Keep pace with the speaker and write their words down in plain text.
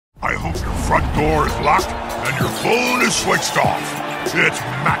hope your front door is locked and your phone is switched off. It's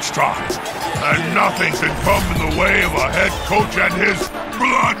match time, and nothing can come in the way of a head coach and his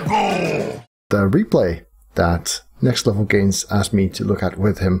Blood Bowl. The replay that Next Level Games asked me to look at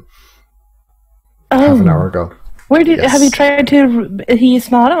with him half an hour ago. Where did have you tried to? He's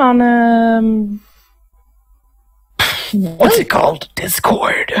not on what's it called?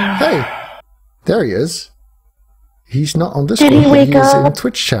 Discord. Hey, there he is. He's not on Discord. Did he wake is up? In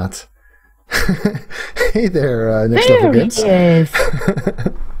Twitch chat. Hey there, Next There Level he Games. is.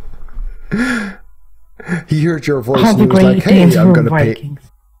 He heard your voice and he was like, "Hey,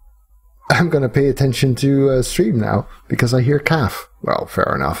 I'm gonna pay attention to stream now because I hear Caff." Well,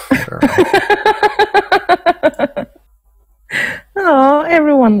 fair enough. Fair enough. Oh,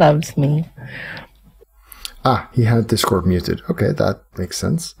 everyone loves me. Ah, he had Discord muted. Okay, that makes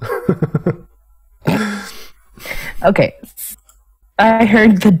sense. Okay, I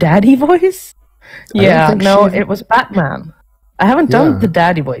heard the daddy voice. Yeah, no, it was Batman. I haven't done the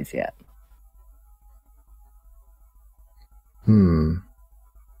daddy voice yet.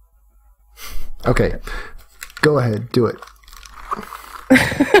 Okay, go ahead, do it.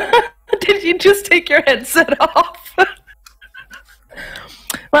 Did you just take your headset off?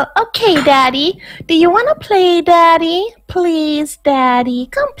 Well, okay, Daddy. Do you want to play, Daddy? Please, Daddy,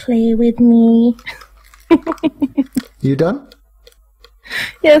 come play with me. You done?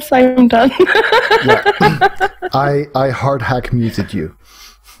 Yes, I'm done. Yeah. I hard hack muted you.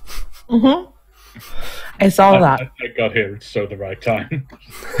 I saw that. I got here at so the right time.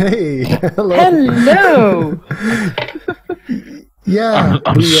 Hey, hello. Hello. Yeah.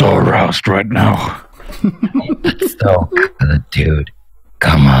 I'm so aroused right now. So good, dude.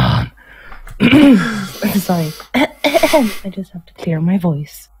 Come on. Sorry. I just have to clear my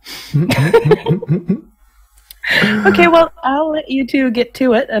voice. Okay, well, I'll let you two get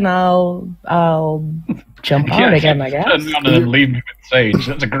to it, and I'll jump on again, I guess. Turn around and then leave me with Sage.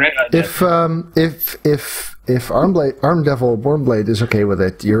 That's a great idea. If Arm Devil Mourneblade is okay with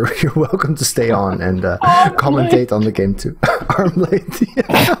it, you're welcome to stay on and commentate on the game too. Armblade.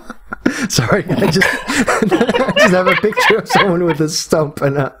 Yeah. Sorry, I just have a picture of someone with a stump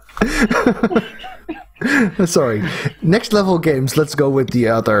and sorry. Next Level Games. Let's go with the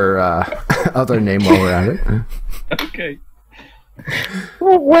other name while we're at it. Okay.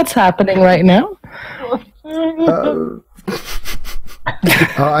 Well, what's happening right now?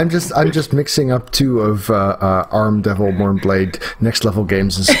 I'm just mixing up two of Arm Devil Mourneblade Next Level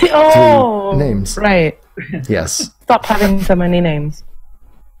Games' three names. Right. Yes. Stop having so many names.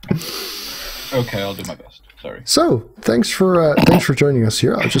 Okay, I'll do my best. Sorry. So, thanks for joining us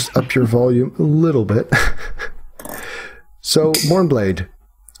here. I'll just up your volume a little bit. So, Mourneblade.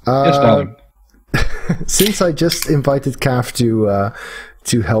 Yes, darling. Since I just invited Caff to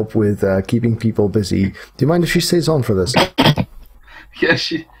help with keeping people busy, do you mind if she stays on for this? Yes,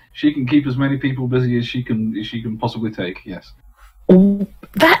 she can keep as many people busy as she can possibly take. Yes. Oh,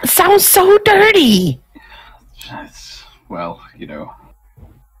 that sounds so dirty. Well, you know.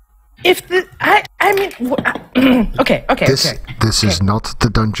 If the okay. This is not the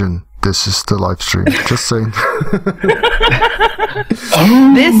dungeon. This is the live stream. Just saying.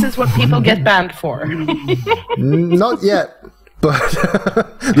 This is what people get banned for. Not yet, but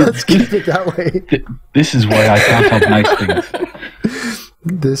let's keep it that way. This is why I can't have nice things.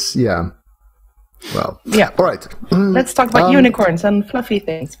 This, yeah. Well, yeah. All right. Let's talk about unicorns and fluffy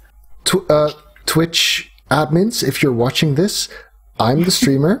things. Twitch admins, if you're watching this, I'm the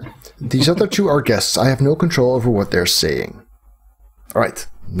streamer. These other two are guests. I have no control over what they're saying. All right.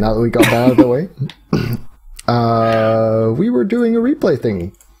 Now that we got that out of the way, we were doing a replay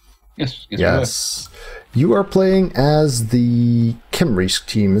thingy. Yes. You are playing as the Khemri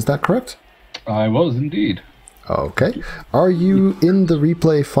team, is that correct? I was indeed. Okay. Are you in the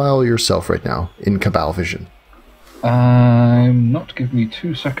replay file yourself right now, in Cabal Vision? I'm not. Give me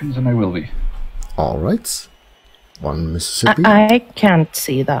 2 seconds and I will be. All right. One Mississippi. I can't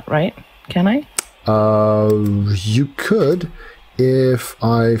see that, right? Can I? You could if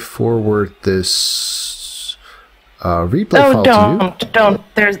I forward this replay file to you. Don't.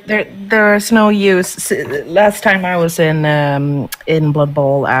 There's no use. Last time I was in Blood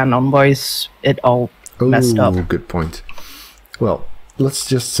Bowl and on voice, it all messed up. Oh, good point. Well, let's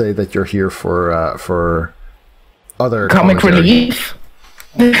just say that you're here for other comic commentary. relief.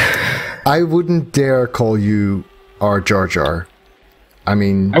 I wouldn't dare call you our Jar Jar. I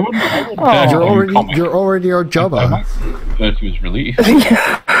mean, I wouldn't you're already our Jabba. I might refer to as relief.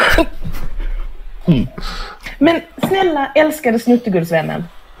 Men snälla, älskade snuttegullsvännen.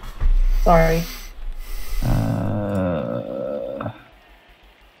 Sorry.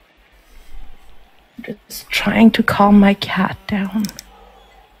 Just trying to calm my cat down.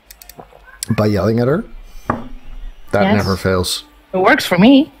 By yelling at her? That Yes. never fails. It works for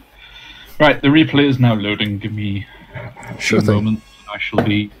me. Right, the replay is now loading. Give me Sure a thing. moment. I shall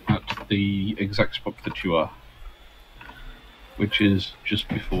be at the exact spot that you are, which is just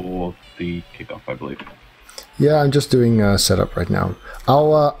before the kickoff, I believe. Yeah, I'm just doing setup right now.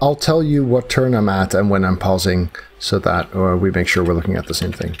 I'll tell you what turn I'm at and when I'm pausing, so that we make sure we're looking at the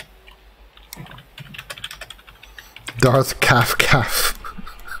same thing. Darth Caff.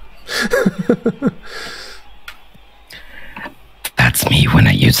 That's me when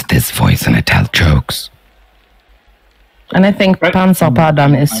I use this voice and I tell jokes. And I think Right.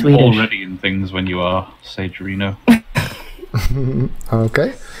 Pansapadan is I'm Swedish. already in things when you are, Sage Reno.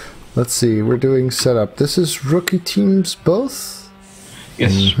 Okay. Let's see, we're doing setup. This is rookie teams both?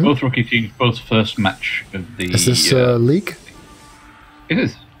 Yes, both rookie teams, both first match of the... Is this league? It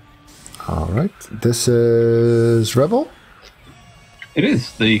is. Alright. This is Rebel? It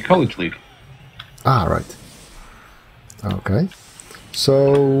is, the college league. Ah, right. Okay.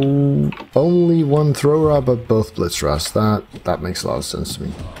 So, only one Thrower, but both Blitzras. That makes a lot of sense to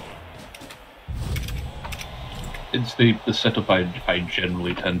me. It's the setup I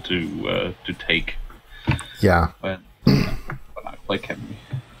generally tend to take Yeah. when I play Khemri.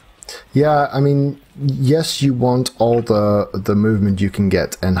 Yeah, I mean, yes, you want all the movement you can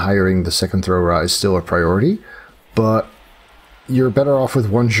get, and hiring the second Thrower is still a priority, but you're better off with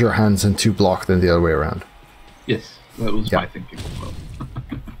one sure hands and two block than the other way around. Yes, that was Yeah. my thinking as well.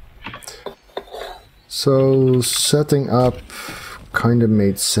 So, setting up kind of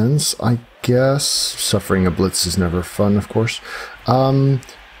made sense, I guess. Suffering a blitz is never fun, of course.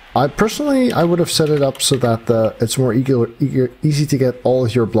 I personally, I would have set it up so that it's more easy to get all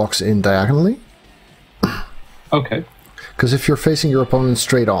of your blocks in diagonally. Okay. Because if you're facing your opponent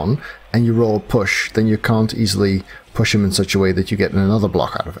straight on and you roll a push, then you can't easily push him in such a way that you get another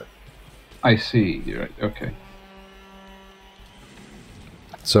block out of it. I see. You're right. Okay.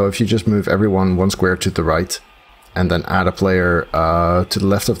 So if you just move everyone one square to the right and then add a player to the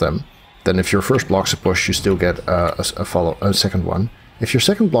left of them, then if your first block's a push, you still get a second one. If your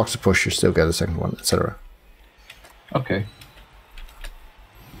second block's a push, you still get a second one, etc. Okay.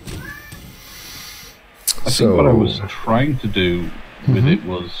 I think what I was trying to do with it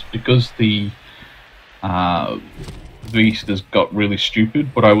was, because the beast has got really stupid,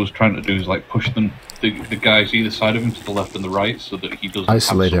 what I was trying to do is like push them, the guys either side of him to the left and the right, so that he doesn't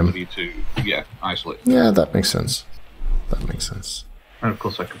Isolate have him. somebody to isolate. Yeah, that makes sense. That makes sense. And of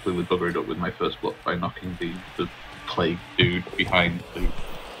course I completely buggered up with my first block by knocking the plague dude behind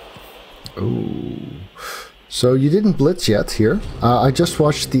the... Ooh. So you didn't blitz yet here. I just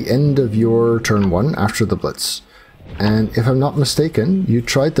watched the end of your turn 1 after the blitz. And if I'm not mistaken, you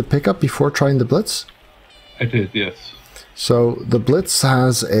tried the pickup before trying the blitz? I did, yes. So the blitz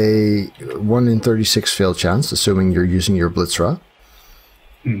has a 1 in 36 fail chance, assuming you're using your blitzra.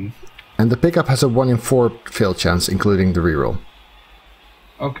 Mm. And the pickup has a 1 in 4 fail chance, including the reroll.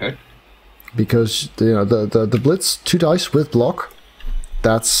 Okay. Because the blitz 2 dice with block,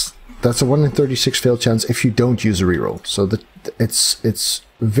 that's a 1 in 36 fail chance if you don't use a reroll. So it's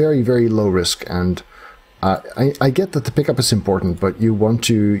very, very low risk, and I get that the pickup is important, but you want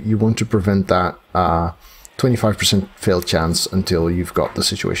to prevent that 25% fail chance until you've got the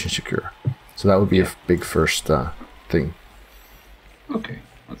situation secure. So that would be a big first thing. Okay,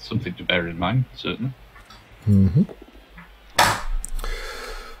 that's something to bear in mind, certainly. Mm-hmm.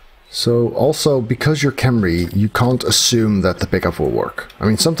 So also, because you're Khemri, you can't assume that the pickup will work. I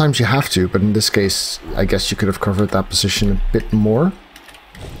mean, sometimes you have to, but in this case, I guess you could have covered that position a bit more.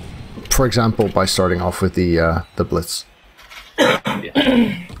 For example, by starting off with the blitz.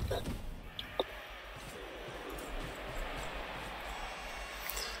 Yeah.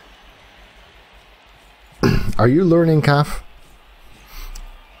 Are you learning, Caff?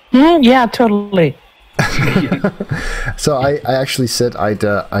 Yeah, totally. So I actually said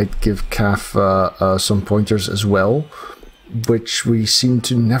I'd give Caff some pointers as well, which we seem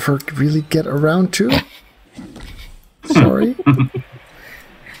to never really get around to. Sorry.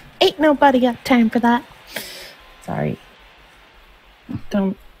 Ain't nobody got time for that. Sorry.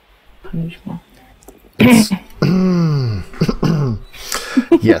 Don't punish me.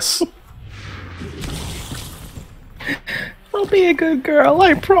 Yes. I'll be a good girl,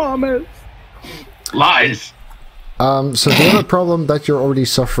 I promise. Lies! So the other problem that you're already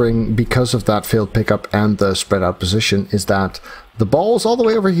suffering because of that failed pickup and the spread out position is that the ball is all the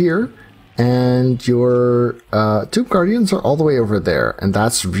way over here and your Tomb Guardians are all the way over there, and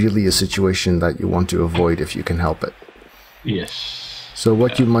that's really a situation that you want to avoid if you can help it. Yes. So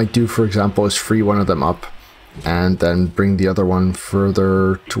what you might do, for example, is free one of them up, and then bring the other one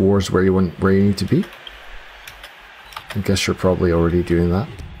further towards where you need to be. I guess you're probably already doing that.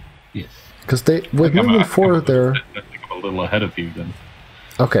 Yes. Because with movement 4, they're... I think I'm a little ahead of you then.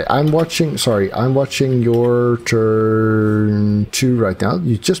 Okay, I'm watching your turn 2 right now.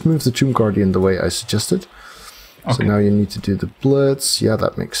 You just moved the Tomb Guardian the way I suggested. Okay. So now you need to do the Blitz. Yeah,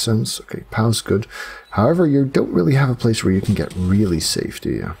 that makes sense. Okay, POW's good. However, you don't really have a place where you can get really safe,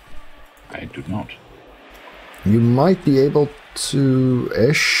 do you? I do not. You might be able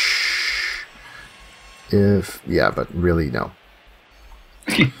to-ish. Yeah, but really no.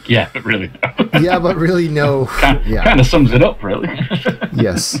 Yeah, but really no. Yeah, but really no. Kind of sums it up, really.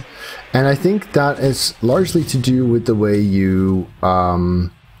 Yes. And I think that is largely to do with the way you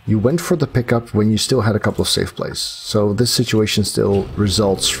went for the pickup when you still had a couple of safe plays. So this situation still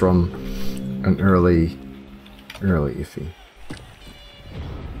results from an early iffy.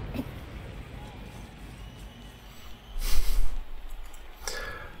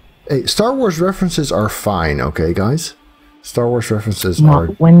 Hey, Star Wars references are fine, okay, guys? Star Wars references are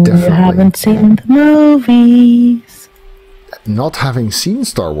when definitely... you haven't seen the movies. Not having seen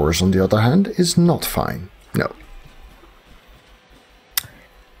Star Wars, on the other hand, is not fine. No.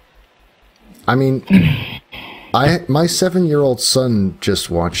 I mean, my 7-year-old son just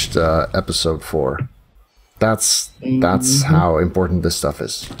watched episode 4. That's how important this stuff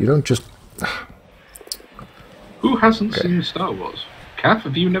is. You don't just... Who hasn't seen Star Wars? Caff,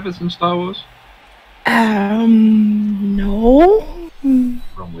 have you never seen Star Wars? No.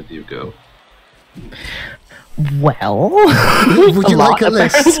 Wrong with you, girl. Well, would you like a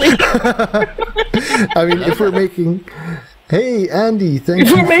list? I mean, if we're making... Hey, Andy, thank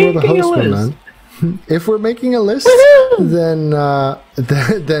you for the hostman, man. If we're making a list, then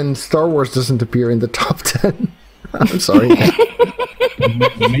Star Wars doesn't appear in the top 10. I'm sorry.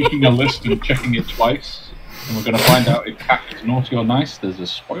 We're making a list and checking it twice, and we're going to find out if Caff is naughty or nice. There's a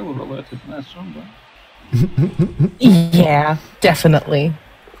spoiler alert in there somewhere. Yeah, definitely.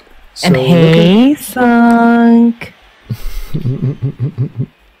 So and hey, Sunk.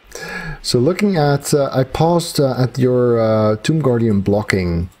 So looking at, I paused at your Tomb Guardian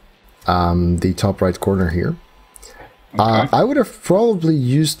blocking the top right corner here. Okay. I would have probably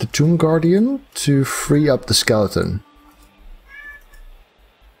used the Tomb Guardian to free up the skeleton.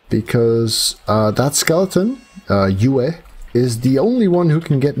 Because that skeleton, Yue, is the only one who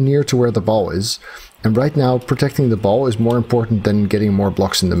can get near to where the ball is. And right now, protecting the ball is more important than getting more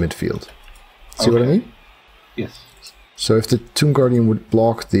blocks in the midfield. See what I mean? Yes. So if the Tomb Guardian would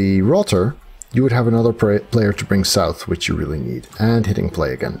block the Rotter, you would have another player to bring south, which you really need. And hitting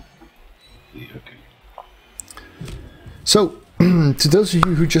play again. Okay. So, to those of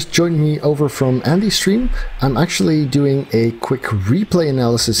you who just joined me over from Andy's stream, I'm actually doing a quick replay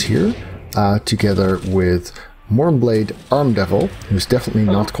analysis here, together with Mourneblade Armdevil, who's definitely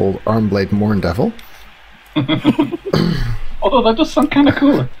not called Armblade Mourndevil. Although that does sound kind of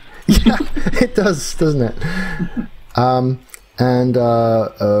cool. Yeah, it does, doesn't it?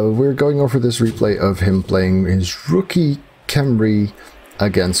 We're going over this replay of him playing his rookie Khemri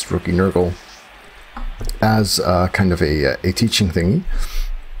against rookie Nurgle as kind of a teaching thingy.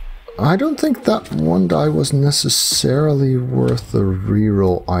 I don't think that one die was necessarily worth the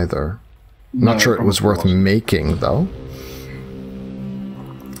reroll either. Not sure it was worth making, though.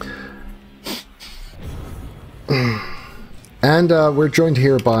 And we're joined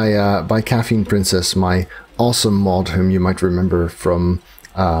here by Caffeine Princess, my awesome mod, whom you might remember from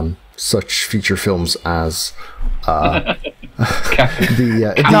such feature films as not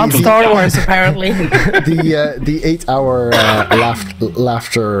Star Wars, apparently. the 8-hour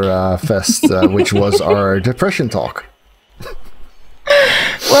laughter fest, which was our depression talk.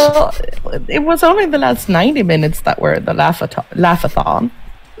 Well, it was only the last 90 minutes that were the laugh-a-thon.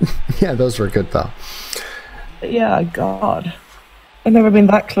 Yeah, those were good, though. Yeah, God. I've never been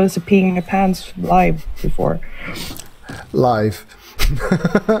that close to peeing my pants live before. Live.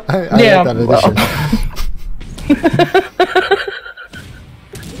 I like that addition.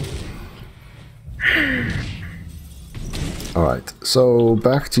 Alright, so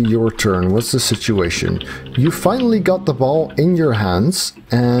back to your turn. What's the situation? You finally got the ball in your hands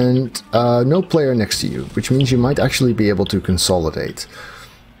and no player next to you, which means you might actually be able to consolidate.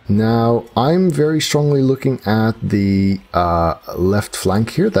 Now, I'm very strongly looking at the left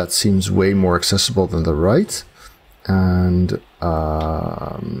flank here. That seems way more accessible than the right. And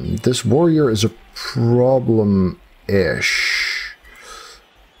this warrior is a problem-ish.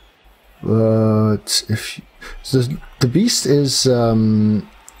 But if... So the beast is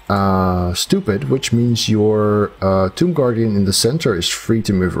stupid, which means your Tomb Guardian in the center is free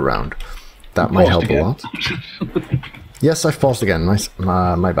to move around. That might help a lot. Yes, I've paused again.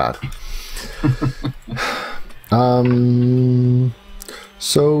 My bad.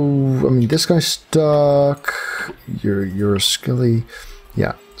 So, I mean, this guy's stuck. You're skilly.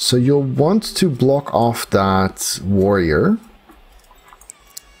 Yeah. So you'll want to block off that warrior.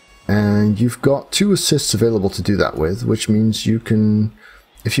 And you've got 2 assists available to do that with, which means you can,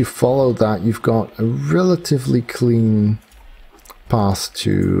 if you follow that, you've got a relatively clean path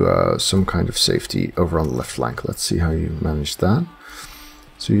to some kind of safety over on the left flank. Let's see how you manage that.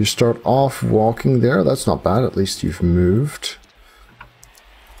 So you start off walking there. That's not bad. At least you've moved.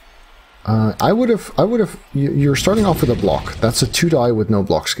 You're starting off with a block. That's a 2 die with no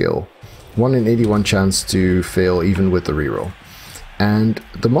block skill. 1 in 81 chance to fail even with the reroll. And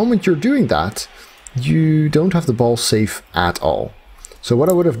the moment you're doing that, you don't have the ball safe at all. So what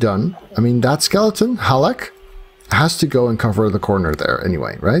I would have done, I mean, that skeleton, Halak, has to go and cover the corner there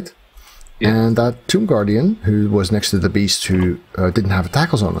anyway, right? Yeah. And that Tomb Guardian, who was next to the beast who didn't have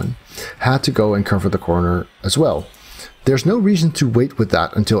tackles on him, had to go and cover the corner as well. There's no reason to wait with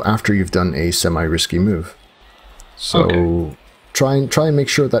that until after you've done a semi-risky move. So try and make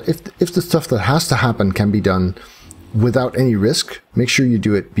sure that if the stuff that has to happen can be done without any risk, make sure you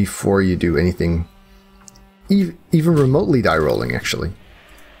do it before you do anything, even remotely die rolling, actually.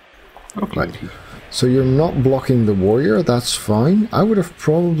 Okay. Right. So you're not blocking the warrior, that's fine. I would have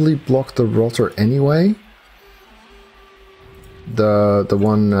probably blocked the rotter anyway. The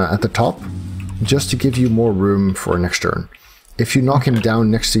one at the top, just to give you more room for next turn. If you knock him down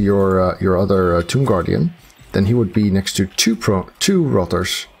next to your other Tomb Guardian, then he would be next to two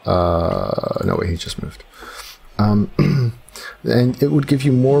rotters. No way, he just moved. And it would give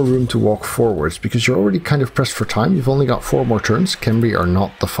you more room to walk forwards, because you're already kind of pressed for time. You've only got 4 more turns. Khemri are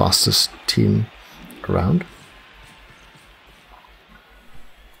not the fastest team around.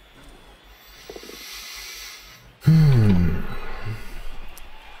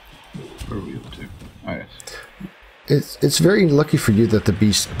 Where are we up to? Oh, yes. It's very lucky for you that the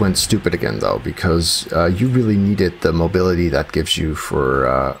beast went stupid again, though, because you really needed the mobility that gives you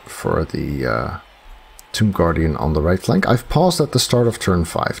for the Tomb Guardian on the right flank. I've paused at the start of turn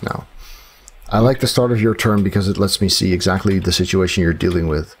 5 now. I like the start of your turn because it lets me see exactly the situation you're dealing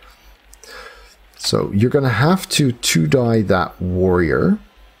with. So you're going to have to 2-die that warrior.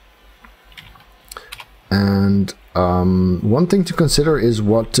 And one thing to consider is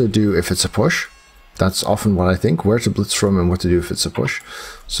what to do if it's a push. That's often what I think, where to blitz from and what to do if it's a push.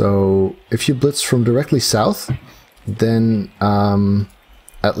 So if you blitz from directly south, then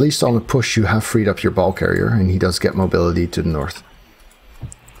at least on a push you have freed up your ball carrier, and he does get mobility to the north.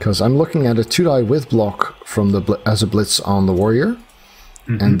 Because I'm looking at a 2-die with block from the as a blitz on the warrior,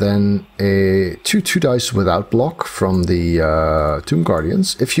 and then a 2 dice without block from the Tomb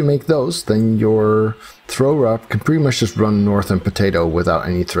Guardians. If you make those, then your thrower up can pretty much just run north and potato without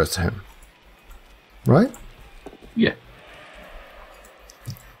any threat to him. Right? Yeah.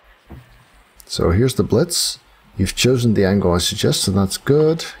 So here's the blitz. You've chosen the angle I suggest, so that's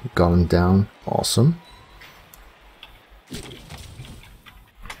good. You got him down. Awesome.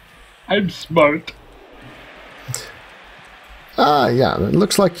 I'm smart. Yeah, it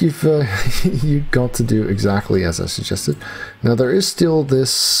looks like you've you got to do exactly as I suggested. Now there is still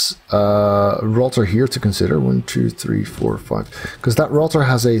this rotter here to consider. 1, 2, 3, 4, 5. Because that rotter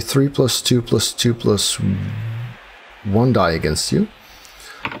has a 3+2+2+1 die against you.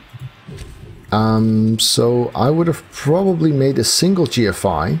 So I would have probably made a single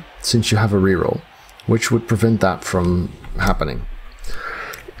GFI, since you have a reroll, which would prevent that from happening.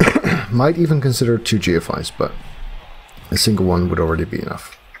 Might even consider 2 GFIs, but a single one would already be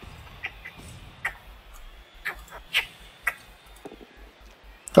enough.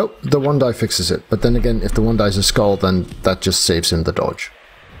 Oh, the 1 die fixes it, but then again, if the 1 die is a skull, then that just saves him the dodge.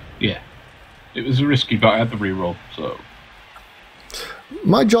 Yeah. It was risky, but I had the reroll, so...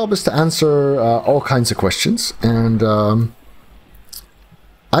 My job is to answer all kinds of questions, and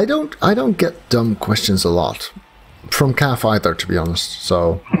I don't get dumb questions a lot from Caff either, to be honest.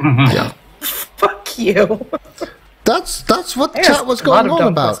 So yeah, Fuck you. that's what chat was going on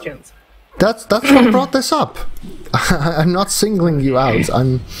about. Questions. That's what brought this up. I'm not singling you out.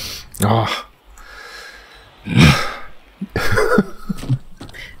 I'm. Oh.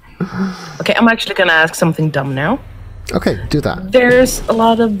 Okay, I'm actually gonna ask something dumb now. Okay, do that. There's a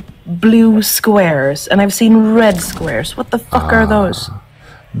lot of blue squares, and I've seen red squares. What the fuck are those?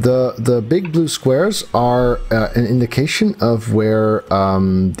 The big blue squares are an indication of where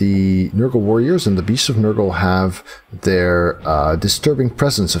the Nurgle warriors and the Beasts of Nurgle have their disturbing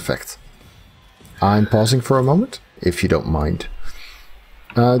presence effect. I'm pausing for a moment, if you don't mind.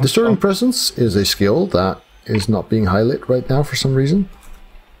 Disturbing presence is a skill that is not being highlighted right now for some reason.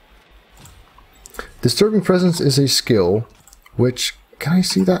 Disturbing presence is a skill which... Can I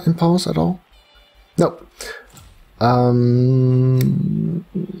see that in pause at all? No.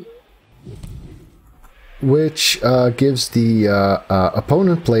 Which gives the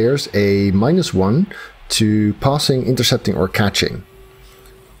opponent players a -1 to passing, intercepting, or catching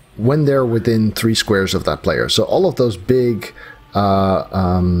when they're within 3 squares of that player. So all of those big,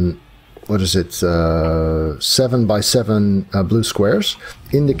 what is it, 7 by 7 blue squares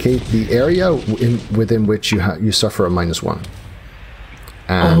indicate the area within which you suffer a -1.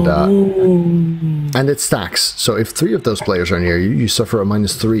 And it stacks. So if 3 of those players are near you, you suffer a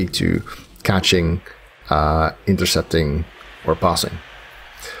 -3 to catching, intercepting, or passing.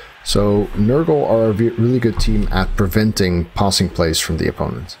 So Nurgle are a really good team at preventing passing plays from the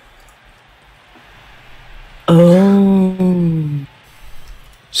opponent.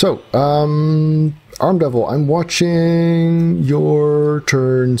 So, Arm Devil, I'm watching your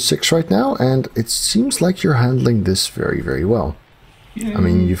turn 6 right now, and it seems like you're handling this very, very well. Yay. I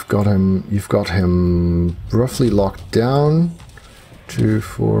mean, you've got him roughly locked down. 2,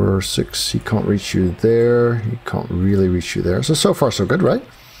 4, 6. He can't reach you there. He can't really reach you there. So far so good, right?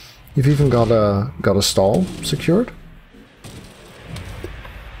 You've even got a stall secured.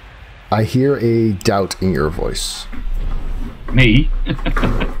 I hear a doubt in your voice. Me?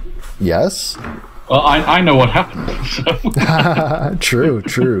 Yes. Well, I know what happened. So.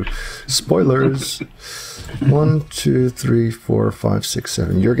 True. Spoilers. 1, 2, 3, 4, 5, 6,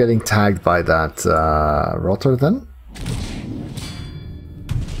 7. You're getting tagged by that rotter then?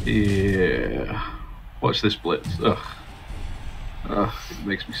 Yeah. Watch this blitz. Ugh. It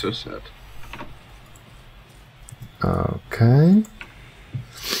makes me so sad. Okay.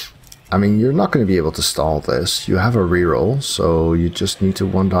 I mean, you're not going to be able to stall this. You have a reroll, so you just need to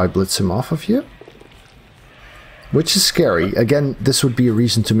 1-die blitz him off of you. Which is scary. Again, this would be a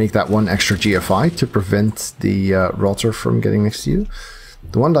reason to make that 1 extra GFI to prevent the rotter from getting next to you.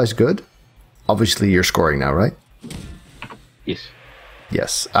 The 1-die's good. Obviously, you're scoring now, right? Yes.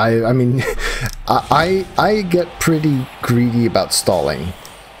 Yes. I mean, I get pretty greedy about stalling.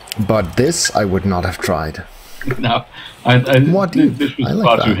 But this, I would not have tried. No, this was like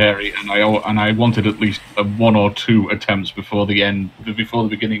far that. too hairy, and I wanted at least 1 or 2 attempts before the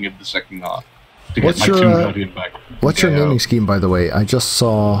beginning of the second half to get my 2 Guardian back. What's your naming scheme, by the way? I just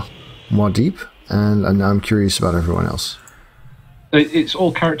saw Muad'Dib, and now I'm curious about everyone else. It's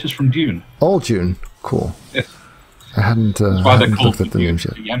all characters from Dune. All Dune, cool. Yes. I hadn't looked at the names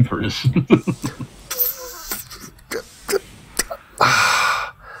yet. The Emperors.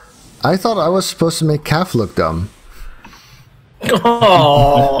 I thought I was supposed to make Caff look dumb.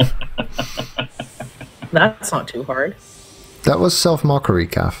 Oh, that's not too hard. That was self-mockery,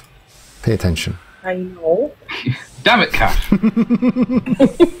 Caff. Pay attention. I know. Damn it, Caff!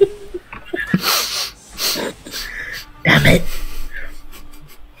 Damn it.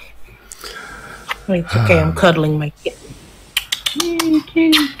 It's okay, I'm cuddling my kitten.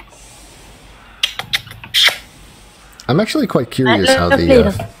 I'm actually quite curious how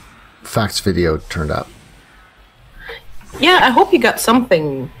the facts video turned out. Yeah, I hope you got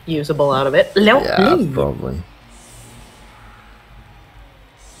something usable out of it. Yeah, probably.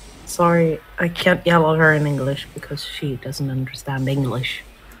 Sorry, I can't yell at her in English because she doesn't understand English.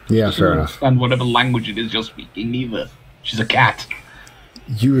 Yeah, fair enough. And whatever language it is you're speaking, neither. She's a cat.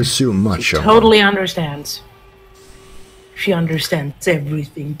 You assume much. She totally understands. She understands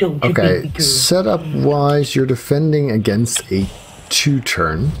everything, don't you, baby girl? Setup-wise, you're defending against a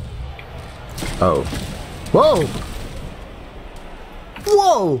 2-turn. Oh. Whoa!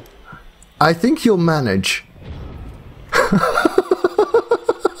 Whoa! I think you'll manage.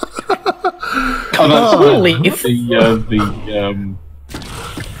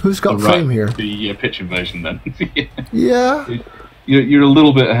 Who's got frame here? The pitch invasion, then. Yeah. You're a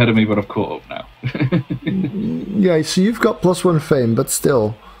little bit ahead of me, but I've caught up now. Yeah, so you've got +1 fame, but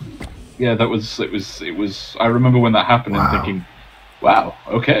still. Yeah, it was. I remember when that happened and thinking, "Wow,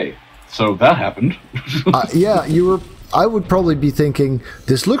 okay, so that happened." Yeah, you were. I would probably be thinking,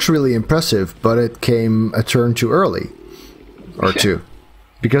 "This looks really impressive," but it came a turn too early, or 2,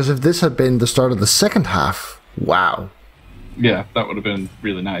 because if this had been the start of the second half, wow. Yeah, that would have been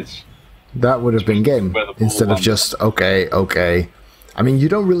really nice. That would have been game, instead of just, okay. I mean, you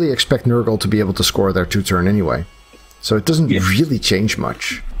don't really expect Nurgle to be able to score their 2-turn anyway. So it doesn't really change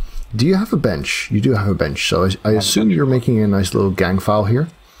much. Do you have a bench? You do have a bench. So I assume you're making a nice little gang file here?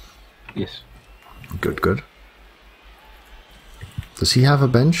 Yes. Good, good. Does he have a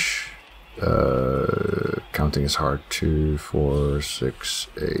bench? Counting is hard. 2, 4, 6,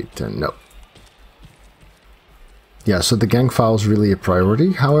 8, 10. No. Yeah, so the gang file is really a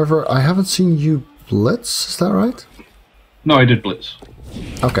priority. However, I haven't seen you blitz. Is that right? No, I did blitz.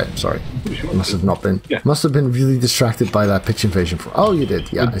 Okay, sorry. Must have not been. Yeah. Must have been really distracted by that pitch invasion. Oh, you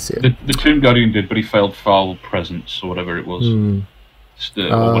did. Yeah, I see it. The Tomb Guardian did, but he failed foul presence or whatever it was.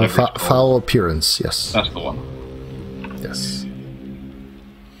 Or whatever foul appearance. Yes. That's the one. Yes.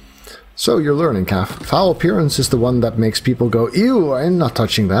 So you're learning, Caff. Foul appearance is the one that makes people go, "Ew, I'm not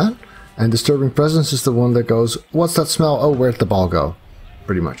touching that." And disturbing presence is the one that goes, "What's that smell? Oh, where'd the ball go?"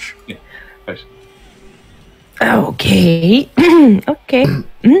 Pretty much. Yeah. Basically. Okay. Okay.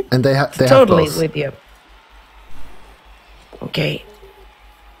 And they have totally both. with you. Okay.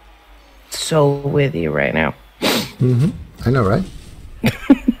 So with you right now. I know, right?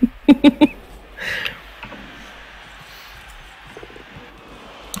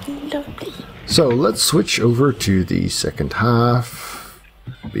 Lovely. So let's switch over to the second half,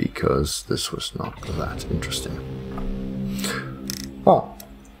 because this was not that interesting. Oh.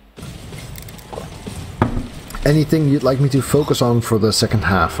 Anything you'd like me to focus on for the second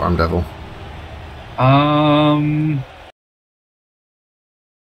half, Arm Devil?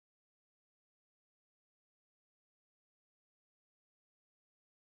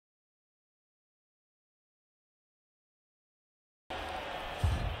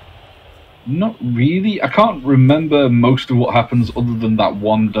 Not really. I can't remember most of what happens other than that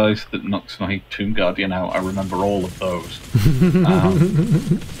one dice that knocks my Tomb Guardian out. I remember all of those.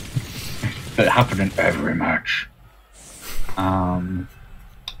 That happen in every match. But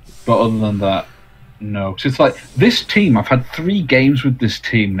other than that, no. So it's like, this team, I've had 3 games with this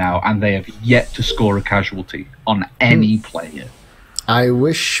team now, and they have yet to score a casualty on any player. I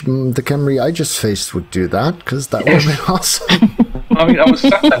wish the Khemri I just faced would do that, because that would have been awesome. I mean, I was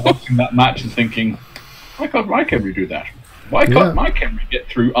sat there watching that match and thinking, why can't my Khemri do that? Why can't my Khemri get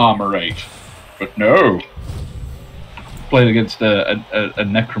through armor 8? But no. Played against a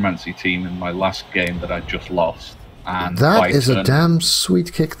necromancy team in my last game that I just lost. And that is a damn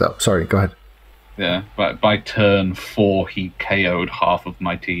sweet kick, though. Sorry, go ahead. Yeah, but by turn 4, he KO'd half of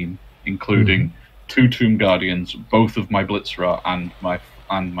my team, including 2 Tomb Guardians, both of my Blitzerer and my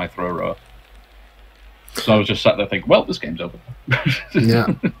Thrower. So I was just sat there thinking, well, this game's over.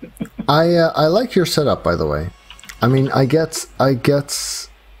 Yeah, I like your setup, by the way. I mean, I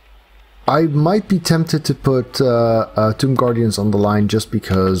might be tempted to put Tomb Guardians on the line just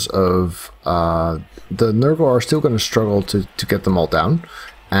because of the Nurgle are still going to struggle to get them all down,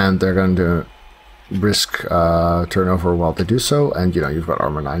 and they're going to risk turnover while they do so, and you've got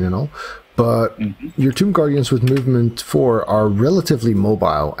armor 9 and all. But your Tomb Guardians with movement 4 are relatively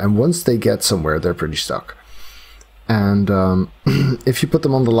mobile, and once they get somewhere, they're pretty stuck. And if you put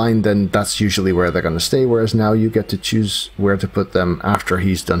them on the line, then that's usually where they're going to stay, whereas now you get to choose where to put them after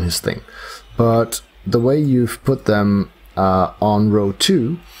he's done his thing. But the way you've put them on row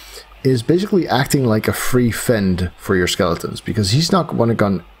 2 is basically acting like a free fend for your skeletons, because he's not want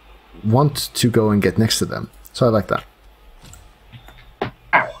to go and get next to them. So I like that.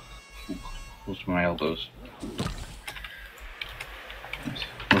 Ow! Those were my elbows.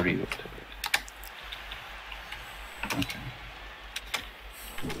 Where are you? Okay.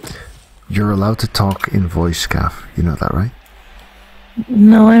 You're allowed to talk in voice, Caff. You know that, right?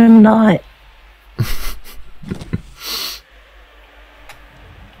 No, I'm not.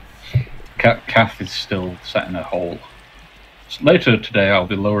 Caff is still sat in a hole. Later today, I'll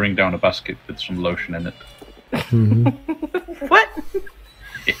be lowering down a basket with some lotion in it. What?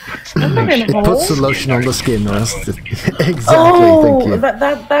 It puts It puts the lotion on the skin. Exactly. Oh, thank you.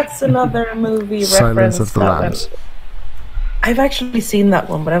 That's another movie Silence reference. of the Lambs. I've actually seen that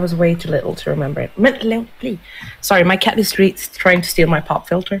one, but I was way too little to remember it. Sorry, my cat is trying to steal my pop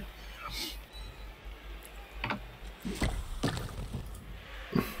filter.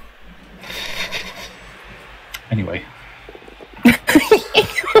 Anyway.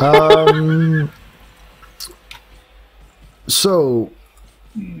 So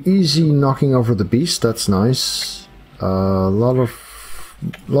easy knocking over the beast. That's nice. A lot of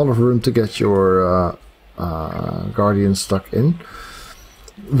room to get your guardian stuck in.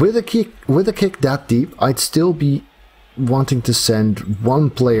 With a kick that deep, I'd still be wanting to send one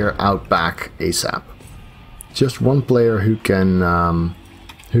player out back ASAP. Just one player who can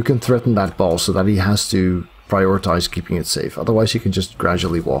threaten that ball, so that he has to prioritize keeping it safe. Otherwise, you can just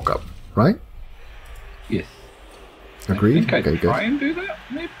gradually walk up, right? Yes. Agreed? I think I'd try good. and do that,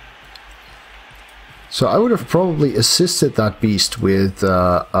 maybe? So I would have probably assisted that beast with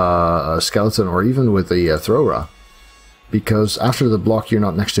a skeleton or even with a thrower, because after the block you're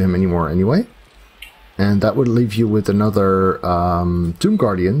not next to him anymore anyway, and that would leave you with another Tomb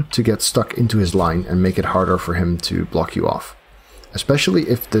Guardian to get stuck into his line and make it harder for him to block you off. Especially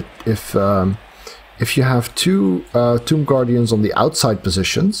if you have two Tomb Guardians on the outside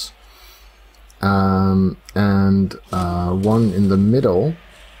positions and one in the middle,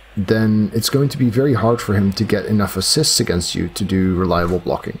 then it's going to be very hard for him to get enough assists against you to do reliable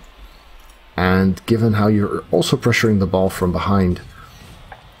blocking. And given how you're also pressuring the ball from behind,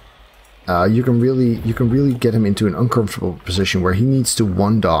 you can really get him into an uncomfortable position where he needs to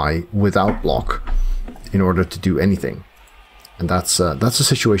one die without block in order to do anything. And that's a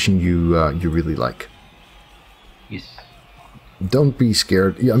situation you really like. Yes. Don't be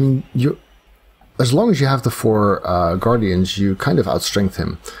scared. I mean, as long as you have the 4 guardians, you kind of outstrength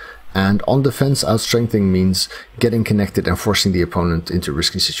him. And on defense, outstrengthing means getting connected and forcing the opponent into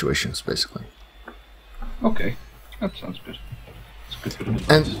risky situations, basically. Okay, that sounds good. That's a good bit of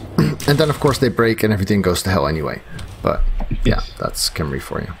advice. And then, of course, they break and everything goes to hell anyway. But yeah, that's Khemri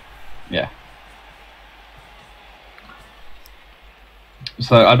for you. Yeah.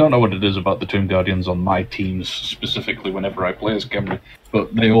 So I don't know what it is about the Tomb Guardians on my teams specifically whenever I play as Khemri,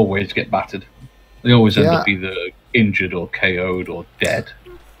 but they always get battered. They always end up either injured or KO'd or dead.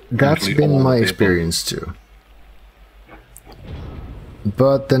 That's been my experience too.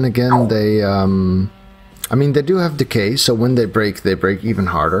 But then again, they do have decay, so when they break even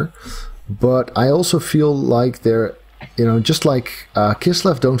harder. But I also feel like they're, just like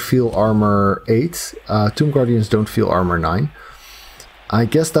Kislev don't feel armor 8, Tomb Guardians don't feel armor 9. I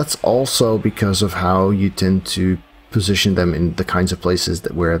guess that's also because of how you tend to position them in the kinds of places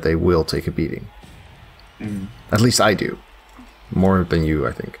where they will take a beating. At least I do. More than you,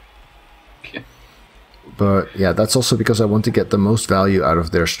 I think. Okay. But yeah, that's also because I want to get the most value out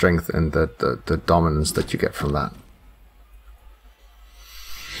of their strength and the dominance that you get from that.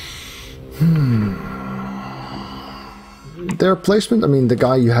 Their placement, I mean, the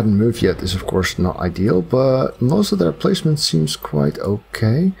guy you hadn't moved yet is of course not ideal, but most of their placement seems quite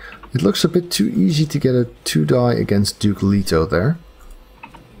okay. It looks a bit too easy to get a 2-die against Duke Leto there.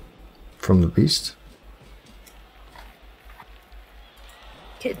 From the beast.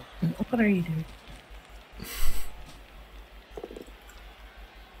 Kid, what are you doing?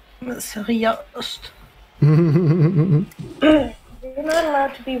 Serious. You're not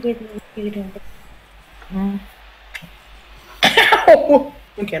allowed to be with me eating.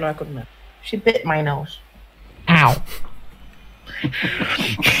 Okay, no, I couldn't have. She bit my nose. Ow.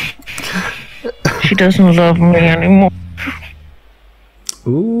 She doesn't love me anymore.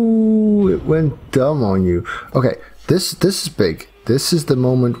 Ooh, it went dumb on you. Okay, this is big. This is the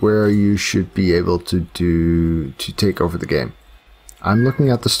moment where you should be able to take over the game. I'm looking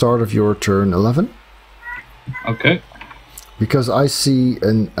at the start of your turn 11. Okay. Because I see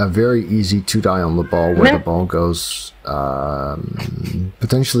a very easy 2-die on the ball where the ball goes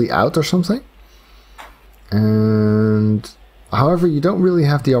potentially out or something. And however, you don't really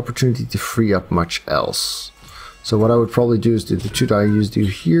have the opportunity to free up much else. So what I would probably do is do the 2-die you do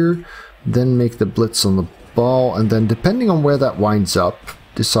here, then make the blitz on the ball, and then depending on where that winds up,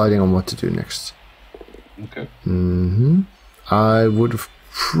 deciding on what to do next. Okay. I would have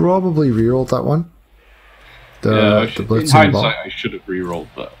probably rerolled that one. The blitz in on the ball. hindsight, I should have re-rolled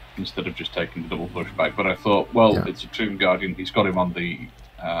that instead of just taking the double pushback. But I thought, well, it's a Tomb Guardian. He's got him on the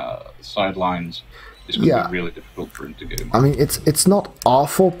sidelines. It's going to be really difficult for him to get him. I mean, it's not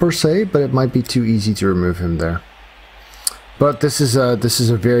awful per se, but it might be too easy to remove him there. But this is a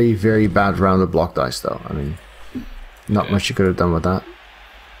very, very bad round of block dice, though. I mean, not much you could have done with that.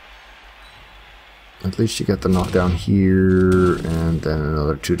 At least you get the knockdown here, and then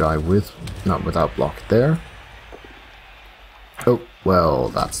another 2-die without block there. Oh, well,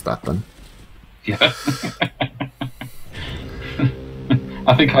 that's that then. Yeah.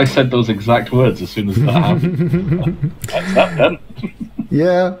 I think I said those exact words as soon as that happened. That's that then.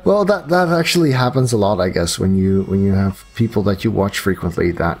 Yeah, well, that actually happens a lot, I guess, when you have people that you watch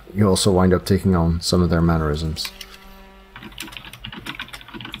frequently, that you also wind up taking on some of their mannerisms.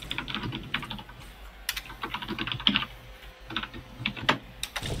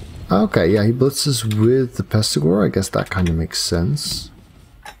 Okay, yeah, he blitzes with the Pestigore. I guess that kind of makes sense.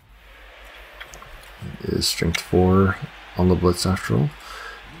 It is strength 4 on the blitz after all.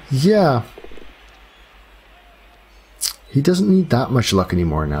 Yeah. He doesn't need that much luck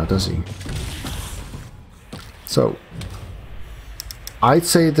anymore now, does he? So, I'd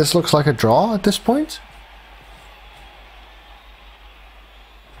say this looks like a draw at this point.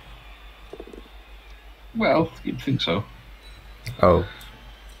 Well, you'd think so. Oh.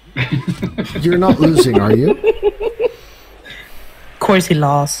 You're not losing, are you? Of course he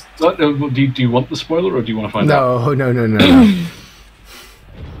lost. Do you want the spoiler, or do you want to find out? No.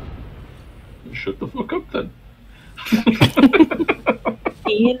 Shut the fuck up, then.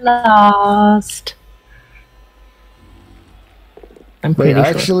 He lost. Wait, I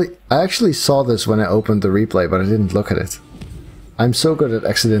actually saw this when I opened the replay, but I didn't look at it. I'm so good at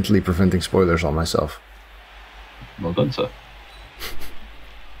accidentally preventing spoilers on myself. Well done, sir.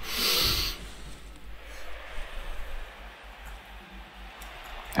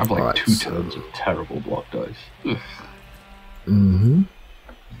 I have like 2 turns of terrible block dice. Ugh. Mm-hmm.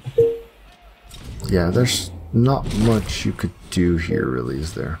 Yeah, there's not much you could do here, really,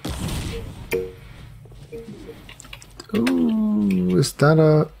 is there? Ooh, is that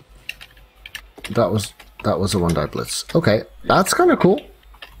a... That was a 1-die blitz. Okay, that's kind of cool.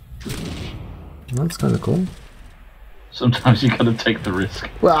 That's kind of cool. Sometimes you gotta take the risk.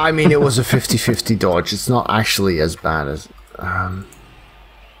 Well, I mean, it was a 50-50 dodge. It's not actually as bad as...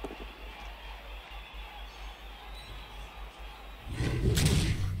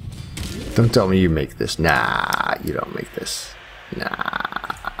 Don't tell me you make this. Nah, you don't make this. Nah.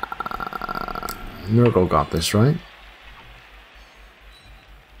 Nurgle got this, right?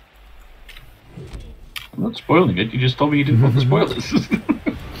 I'm not spoiling it. You just told me you didn't want the spoilers.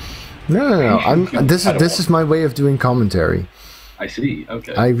 No. This is my way of doing commentary. I see.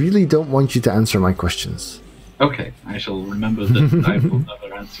 Okay. I really don't want you to answer my questions. Okay. I shall remember that I will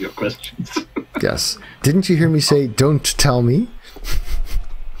never answer your questions. Yes. Didn't you hear me say, "Don't tell me"?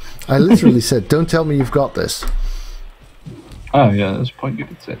 I literally said, "Don't tell me you've got this." Oh yeah, there's a point you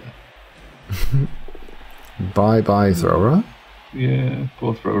could say that. Bye, thrower. Yeah,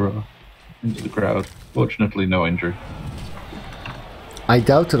 poor thrower. Into the crowd. Fortunately, no injury. I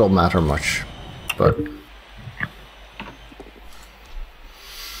doubt it'll matter much, but...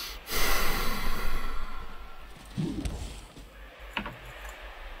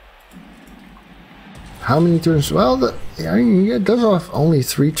 How many turns? Well, he does have only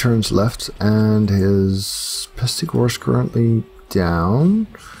 3 turns left, and his Pestigore is currently down.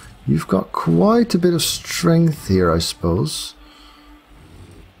 You've got quite a bit of strength here, I suppose.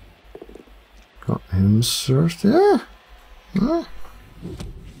 Got him served. Yeah.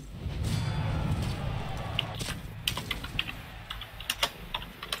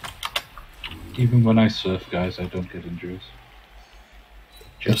 Even when I surf, guys, I don't get injuries.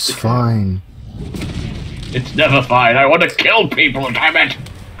 It's fine. It's never fine. I want to kill people, damn it!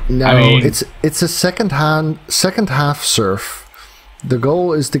 No, I mean, it's a second half surf. The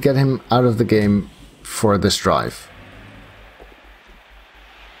goal is to get him out of the game for this drive.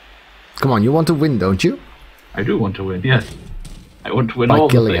 Come on, you want to win, don't you? I do want to win, yes. I want to win by all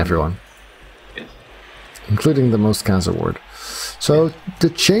killing the everyone. Yes. Including the most cancer ward. So the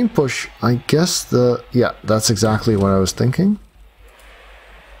chain push, I guess that's exactly what I was thinking.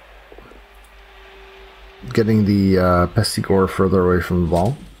 Getting the Pestigore further away from the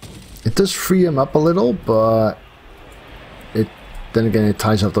ball. It does free him up a little, but then again it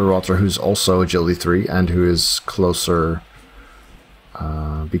ties up the Rotter, who's also agility 3 and who is closer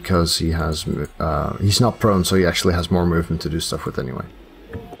because he has he's not prone, so he actually has more movement to do stuff with anyway.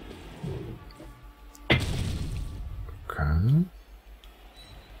 Okay.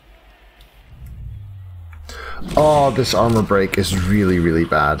 Oh, this armor break is really, really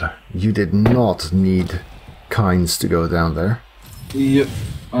bad. You did not need Kinds to go down there. Yep,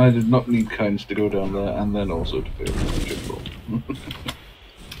 I did not need Kinds to go down there, and then also to fail the regen roll.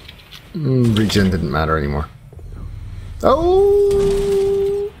 Regen didn't matter anymore.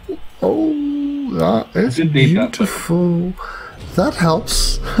 Oh, that is beautiful. That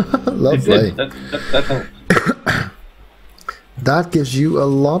helps. Lovely. That helps. That gives you a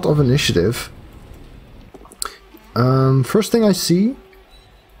lot of initiative. First thing I see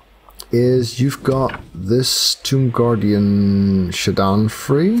is you've got this Tomb Guardian Shadan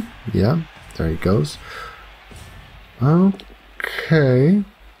free. Yeah, there he goes. Okay.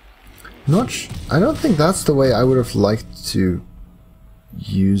 I don't think that's the way I would have liked to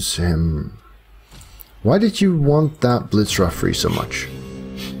use him. Why did you want that Blitzra free so much?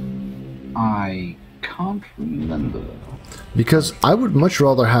 I can't remember. Because I would much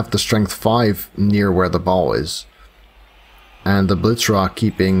rather have the Strength 5 near where the ball is. And the Blitzra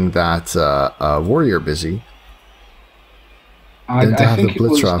keeping that warrior busy. I think it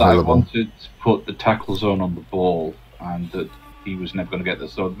was that I available. wanted to put the tackle zone on the ball, and that he was never going to get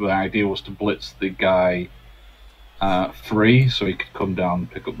this. So the idea was to blitz the guy free, so he could come down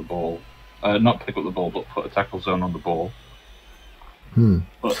and pick up the ball. Not pick up the ball, but put a tackle zone on the ball.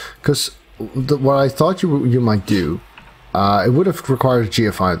 Because what I thought you might do, it would have required a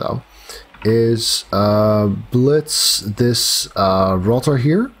GFI though, is blitz this Rotter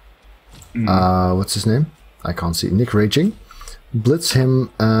here. What's his name? I can't see. Nick Raging. Blitz him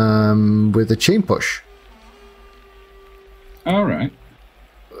with a chain push. All right.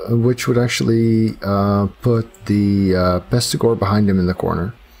 Which would actually put the Pestigore behind him in the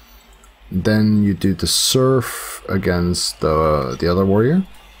corner. Then you do the surf against the other warrior.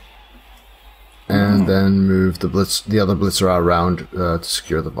 And then move the other blitzer around to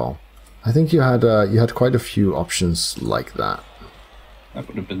secure the ball. I think you had quite a few options like that. That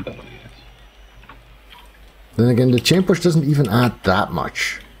would have been better, yes. Then again, the chain push doesn't even add that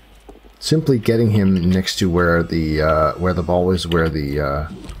much. Simply getting him next to where the ball is, where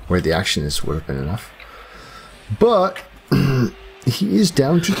the action is, would have been enough. But he is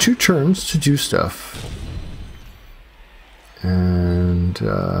down to 2 turns to do stuff, and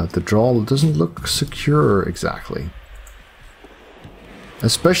the draw doesn't look secure exactly.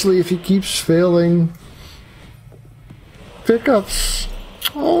 Especially if he keeps failing pickups.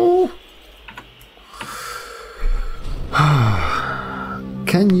 Oh.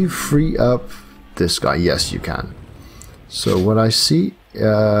 Can you free up this guy? Yes, you can. So what I see,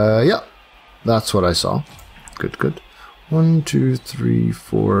 yeah, that's what I saw. Good. 1, 2, 3,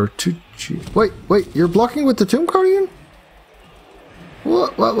 4, 2. Wait, you're blocking with the Tomb Guardian?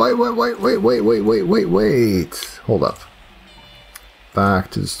 What? Wait. Hold up.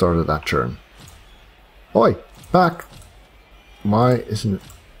 Back to the start of that turn. Oi, back. Why isn't it?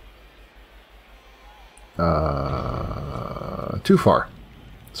 Too far.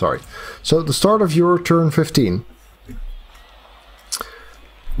 Sorry. So the start of your turn 15.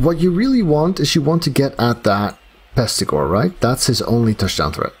 What you really want is you want to get at that Pestigore, right? That's his only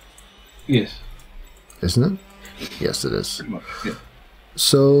touchdown threat. Yes. Isn't it? Yes, it is. Pretty much, yeah.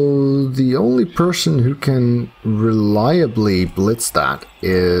 So the only person who can reliably blitz that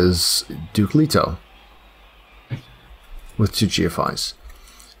is Duke Leto with 2 GFIs.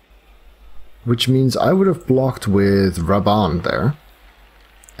 Which means I would have blocked with Raban there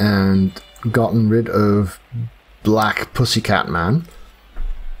and gotten rid of Black Pussycat Man.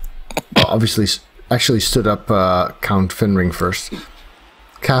 Obviously, actually stood up Count Finring first.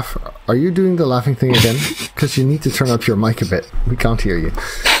 Caff, are you doing the laughing thing again? Because you need to turn up your mic a bit. We can't hear you.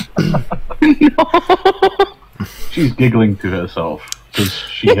 No. She's giggling to herself because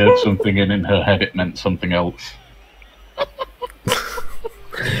she heard something and in her head it meant something else.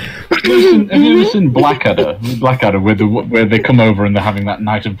 Have you ever seen Blackadder? Blackadder, where they come over and they're having that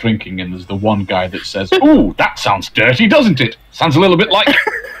night of drinking, and there's the one guy that says, "Ooh, that sounds dirty, doesn't it? Sounds a little bit like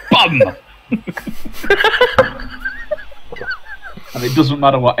bum." And it doesn't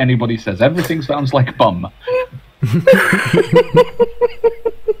matter what anybody says; everything sounds like bum.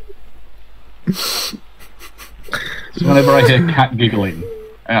 So whenever I hear cat giggling,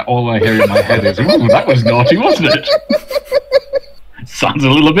 all I hear in my head is, "Ooh, that was naughty, wasn't it?" Sounds a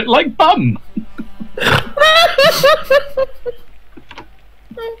little bit like bum.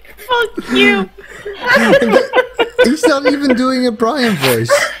 Fuck you. He's not even doing a Brian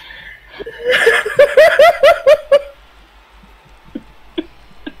voice.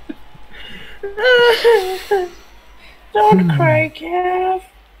 Don't cry, Caff.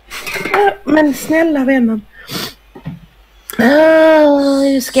 Men snälla vännen. Oh,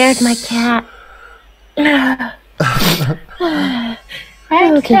 you scared my cat.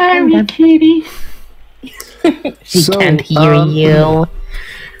 I'm sorry, kitty. She can't hear you.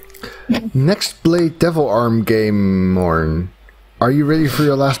 Next Blade Devil Arm game, Morn. Are you ready for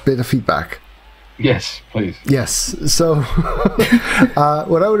your last bit of feedback? Yes, please. Yes. So,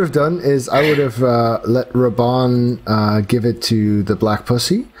 what I would have done is I would have let Raban give it to the Black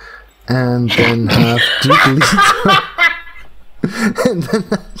Pussy, and then have Duke Leto. And then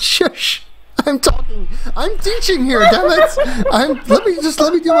shush. I'm talking. I'm teaching here. Damn it! Let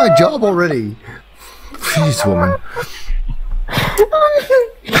me do my job already. Jeez, woman.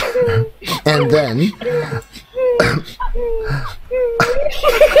 And then.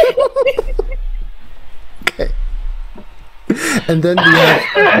 Okay. And then we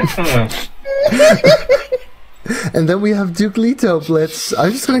have. And then we have Duke Leto blitz.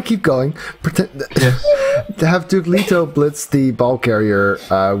 I'm just gonna keep going. To have Duke Leto blitz the ball carrier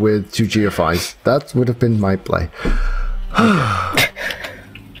with 2 GFIs. That would have been my play.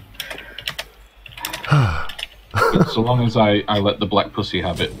 So long as I let the Black Pussy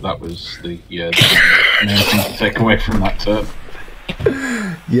have it, that was the main thing to take away from that turn.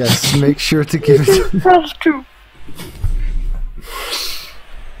 Yes, make sure to give it. Have to.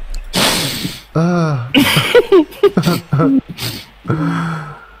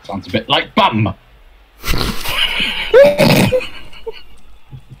 sounds a bit like bum.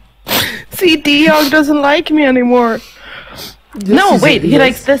 See, Diog doesn't like me anymore. Yes, No, wait, he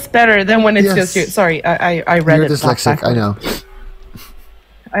likes this better than when it's Yes. just you. Sorry, I read You're it. dyslexic, I know.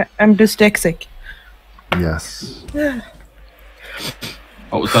 I'm dyslexic. Yes.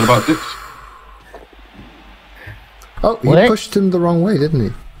 What was that about this? Oh, he What? pushed him the wrong way, didn't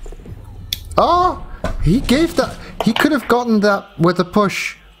he? Oh! He gave that... He could have gotten that with a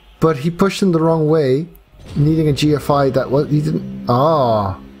push, but he pushed him the wrong way, needing a GFI that was... He didn't...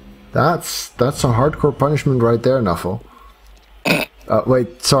 Oh. That's a hardcore punishment right there, Nuffle.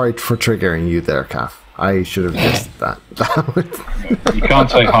 Wait, sorry for triggering you there, Caff. I should have guessed that. You can't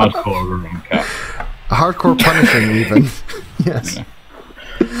say hardcore around Caff. Hardcore punishing, even. Yes.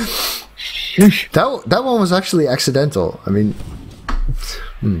 That one was actually accidental. I mean...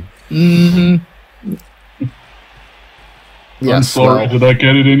 I'm Yes, sorry, well, did I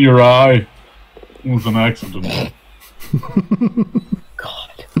get it in your eye? It was an accident.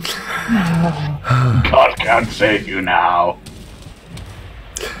 God. God can't save you now.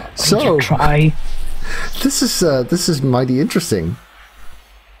 so Try. this is mighty interesting.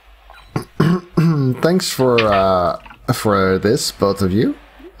 Thanks for this, both of you.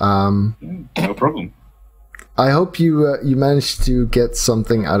 No problem. I hope you managed to get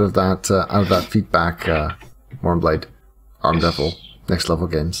something out of that feedback, Mourneblade, Arm Devil, Next Level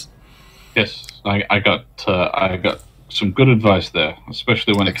Games. Yes, I got some good advice there,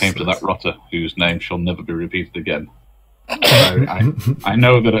 especially when it came to that rotter whose name shall never be repeated again. I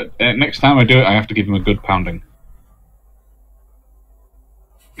know that next time I do it, I have to give him a good pounding.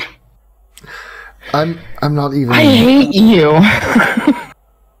 I'm not even. I hate you.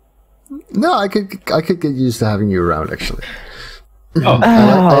 No, I could get used to having you around. Actually, Oh,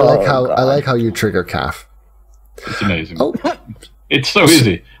 I like how you trigger Caff. it's amazing. Oh, It's so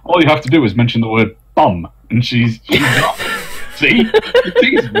easy. All you have to do is mention the word bum, and she's gone. See? It's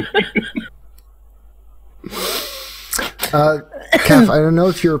easy. Caff, I don't know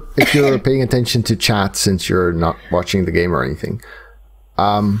if you're paying attention to chat since you're not watching the game or anything.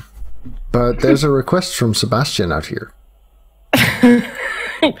 But there's a request from Sebastian out here.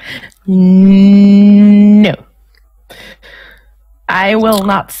 No. I will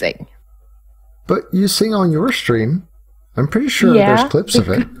not sing. But you sing on your stream. I'm pretty sure there's clips of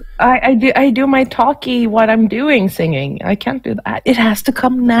it. I do my talkie what I'm doing singing. I can't do that. It has to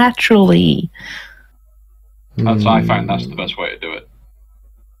come naturally. I find that's the best way to do it.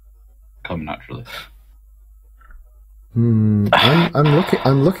 Come naturally.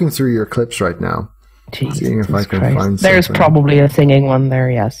 I'm looking through your clips right now. Jesus Seeing if I can Christ. find There's something. probably a singing one there,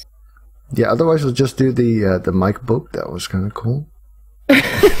 yes. Yeah, otherwise we'll just do the mic book. That was kind of cool.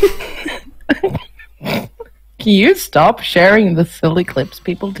 Can you stop sharing the silly clips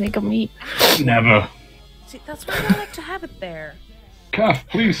people take of me? Never. See, that's why I like to have it there. Caff,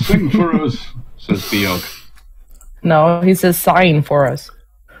 please sing for us, says Diog. No, he says sign for us.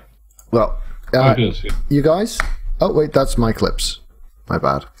 Well, Oh, it is, yeah. you guys. Oh wait, that's my clips. My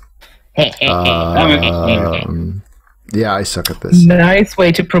bad. Yeah, I suck at this. Nice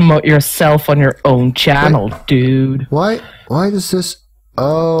way to promote yourself on your own channel, dude. Why does this?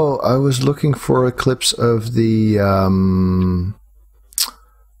 Oh, I was looking for clips of the.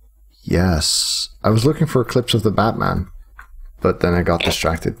 Yes, I was looking for clips of the Batman, but then I got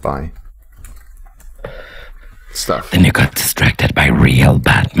distracted by stuff. Then you got distracted by real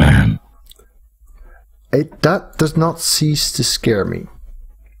Batman. That does not cease to scare me.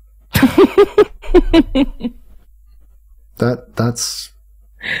 That's.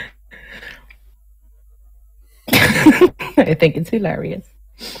 I think it's hilarious.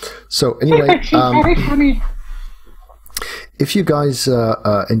 So anyway, Very funny. if you guys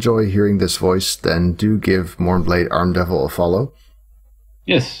enjoy hearing this voice, then do give Mourneblade Arm Devil a follow.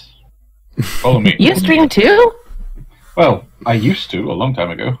 Yes. Follow me. You stream too? Well, I used to a long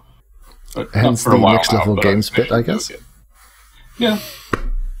time ago. But not Hence for a the while Next now, Level but Games bit, I do guess. it again. Yeah.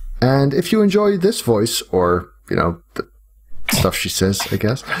 And if you enjoy this voice, or the stuff she says, I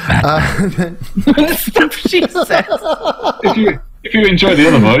guess, then Stuff she says. If you enjoy the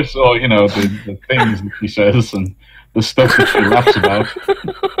other voice, or the things that she says and the stuff that she laughs about,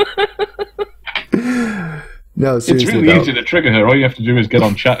 no, it's seriously, really though. easy to trigger her. All you have to do is get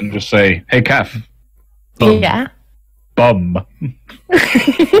on chat and just say, "Hey, Caff, Yeah. bum."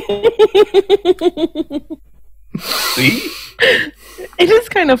 See? It is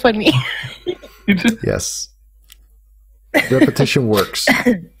kind of funny. Yes, repetition works.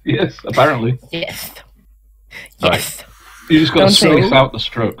 Yes, apparently. Yes. Right. Yes. You just got Don't to say space out the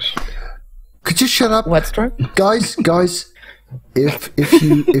strokes. Could you shut up, What stroke? guys?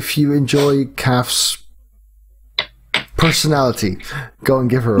 if you enjoy Caff's personality, go and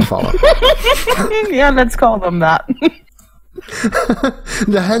give her a follow. Yeah, let's call them that.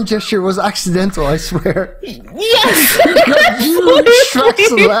 The hand gesture was accidental, I swear. Yes! Huge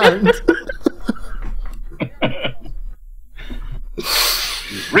tracts of land.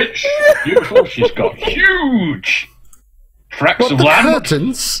 She's rich, beautiful, she's got huge tracts of land.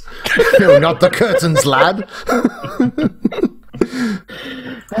 Curtains? No, not the curtains, lad.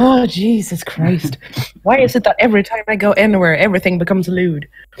 Oh, Jesus Christ. Why is it that every time I go anywhere, everything becomes lewd?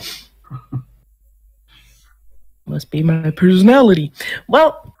 Must be my personality.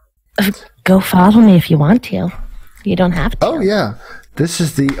 Well, go follow me if you want to. You don't have to. Oh, yeah. This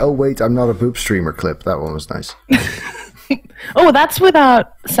is the "oh wait, I'm not a boob streamer" clip. That one was nice. Oh, that's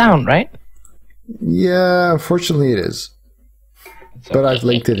without sound, right? Yeah, unfortunately it is. But I've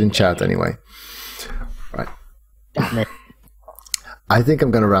linked it in chat anyway. Right. Damn it. I think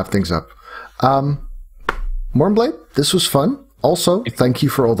I'm going to wrap things up. Mourneblade, this was fun. Also, thank you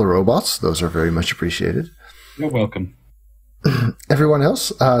for all the robots. Those are very much appreciated. You're welcome. Everyone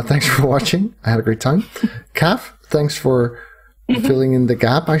else, thanks for watching. I had a great time. Caff, thanks for filling in the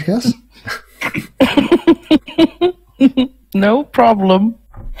gap, I guess. No problem.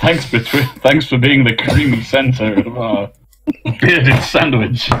 Thanks for being the creamy center of our bearded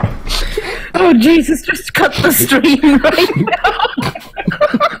sandwich. Oh, Jesus, just cut the stream right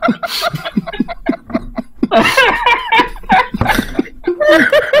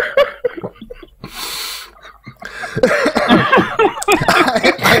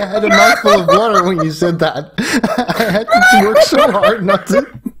I had a mouthful of water when you said that. I had to work so hard not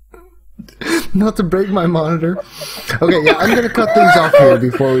to break my monitor. Okay, yeah, I'm going to cut things off here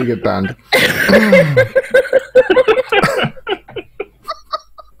before we get banned.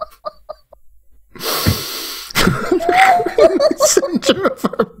 Center of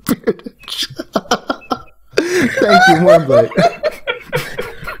our bearded. Thank you, Mourneblade.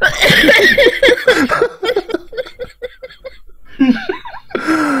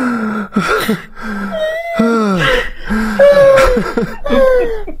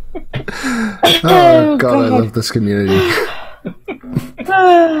 Oh God, I love this community.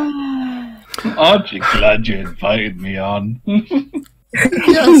 Aren't you glad you invited me on?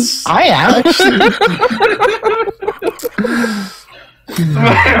 Yes, I am.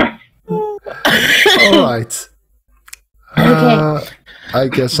 All right. I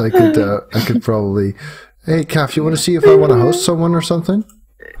guess I could probably. Hey, Caff, you want to see if I want to host someone or something?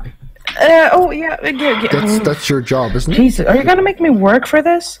 Oh yeah. That's your job, isn't it? Jesus, are you gonna make me work for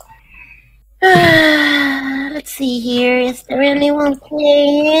this? Let's see here. Is there anyone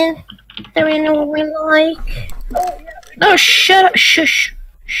playing? Is there anyone we like? No, shut up. Shush.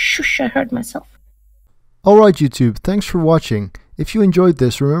 Shush, I heard myself. Alright YouTube, thanks for watching. If you enjoyed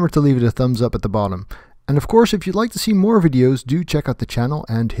this, remember to leave it a thumbs up at the bottom. And of course, if you'd like to see more videos, do check out the channel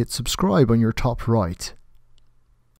and hit subscribe on your top right.